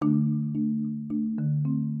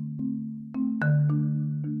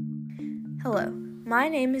Hello, my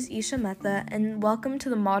name is Isha Mehta, and welcome to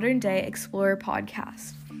the Modern Day Explorer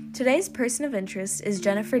podcast. Today's person of interest is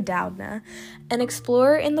Jennifer Doudna, an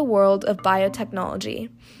explorer in the world of biotechnology.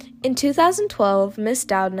 In 2012, Ms.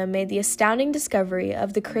 Doudna made the astounding discovery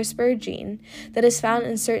of the CRISPR gene that is found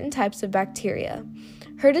in certain types of bacteria.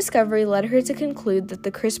 Her discovery led her to conclude that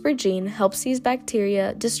the CRISPR gene helps these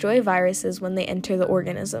bacteria destroy viruses when they enter the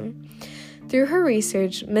organism. Through her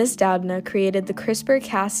research, Ms. Doudna created the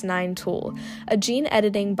CRISPR-Cas9 tool, a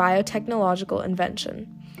gene-editing biotechnological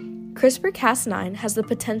invention. CRISPR-Cas9 has the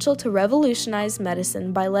potential to revolutionize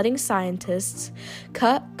medicine by letting scientists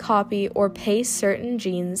cut, copy, or paste certain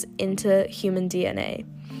genes into human DNA.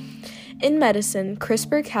 In medicine,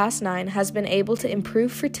 CRISPR-Cas9 has been able to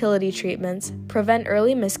improve fertility treatments, prevent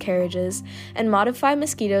early miscarriages, and modify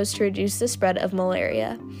mosquitoes to reduce the spread of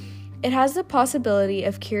malaria. It has the possibility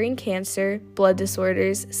of curing cancer, blood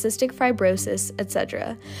disorders, cystic fibrosis,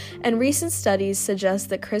 etc., and recent studies suggest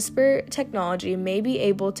that CRISPR technology may be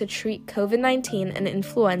able to treat COVID-19 and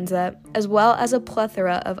influenza, as well as a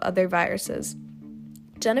plethora of other viruses.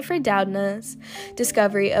 Jennifer Doudna's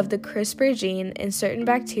discovery of the CRISPR gene in certain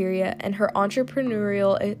bacteria and her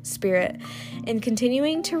entrepreneurial spirit in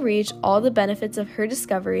continuing to reach all the benefits of her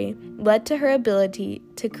discovery led to her ability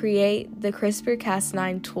to create the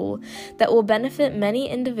CRISPR-Cas9 tool that will benefit many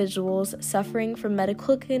individuals suffering from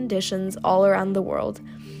medical conditions all around the world.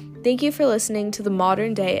 Thank you for listening to the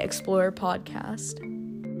Modern Day Explorer podcast.